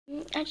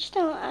I just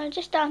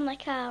done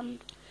like a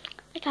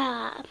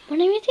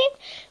morning routine.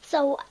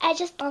 So I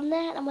just done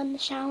that and went in the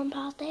shower and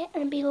paused it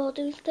and people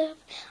doing stuff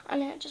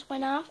and then it just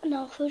went off and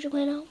now food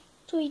went on.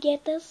 So you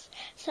get this.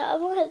 So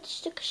everyone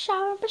just took a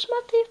shower and brush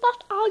my teeth.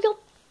 That's all you'll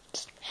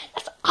that's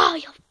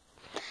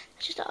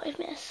just all I've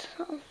missed.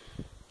 So.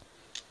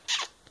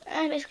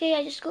 And basically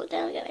I just go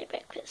down and get my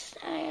breakfast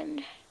and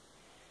what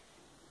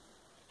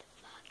the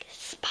fuck is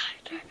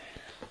spider?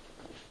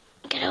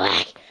 Get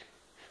away!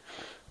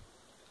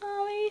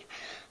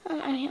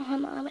 I mean,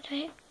 hold on, I'm gonna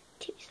try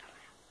TV's on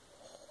there.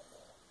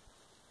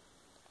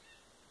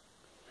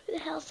 Who the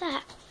hell's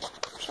that?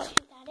 I'll show you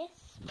who that is.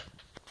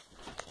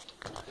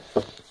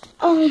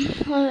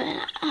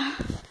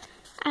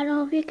 I don't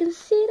know if you can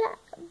see that,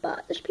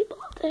 but there's people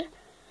up there.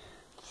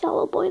 See that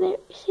little boy there?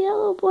 See that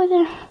little boy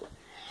there?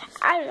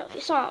 I don't know if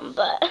you saw him,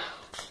 but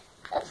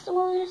that's the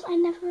one I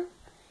never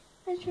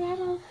venture out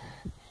of.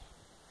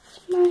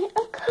 My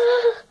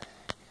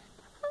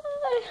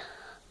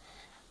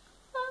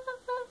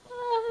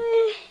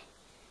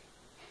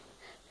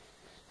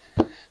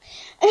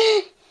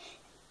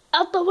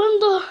out the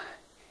window.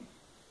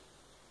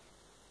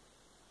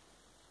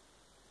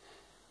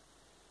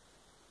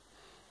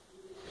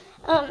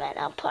 Oh man,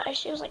 I'll play.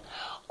 She was like,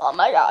 oh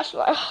my gosh,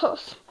 my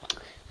house.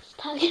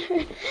 Talking to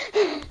her.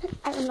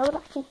 I don't know what I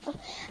can do.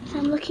 So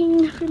I'm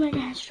looking through my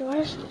dad's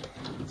drawers.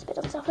 It's a bit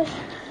unselfish.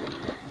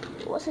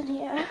 It wasn't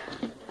here.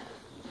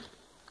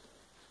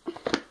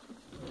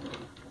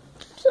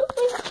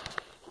 Absolutely.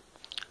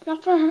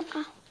 Not for her.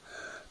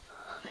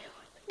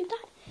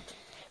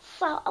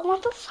 So I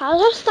want this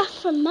other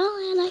stuff from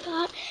Melon. I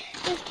got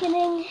just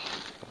kidding.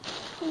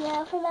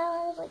 Yeah, from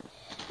Melon. It was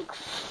like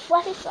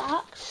fluffy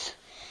socks.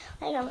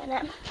 Hang on a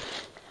minute.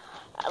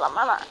 I love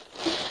my mom.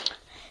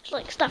 It's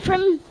like stuff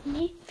from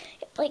me.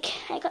 Like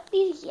I got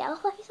these yellow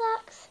fluffy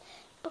socks.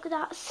 Polka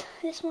dots.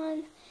 This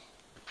one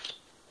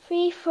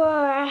free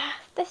for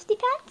 50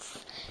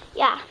 pence.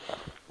 Yeah.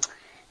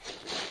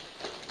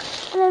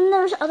 And then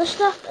there's other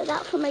stuff I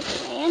got from my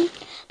grand.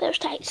 There's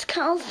tights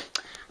cause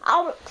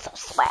I'll look so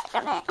swag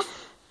in it.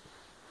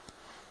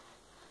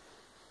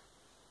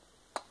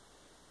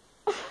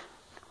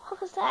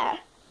 What was that?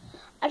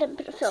 I didn't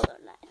put a filter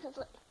on that. I was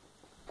like,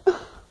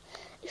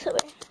 it's so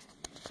weird. I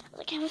was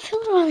like, I have a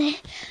filter on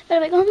it. But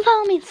I'm like, go and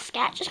follow me and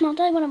sketch. Just not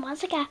doing what I want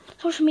to get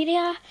social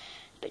media.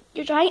 But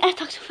you're drawing. I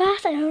talk so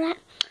fast. I know that.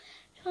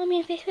 Follow me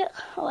on Facebook.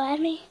 Or add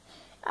me.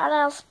 And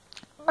else,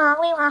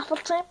 Molly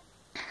Waffleton.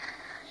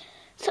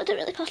 So it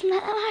didn't really cost me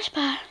that much,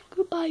 but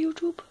goodbye,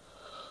 YouTube.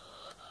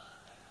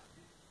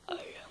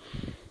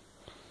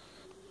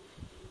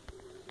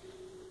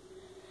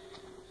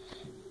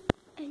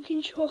 I'm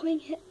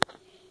controlling it.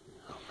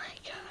 Oh my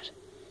god.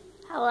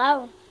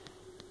 Hello.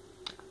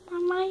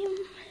 Am I?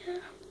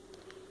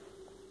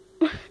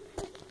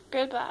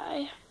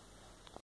 Goodbye.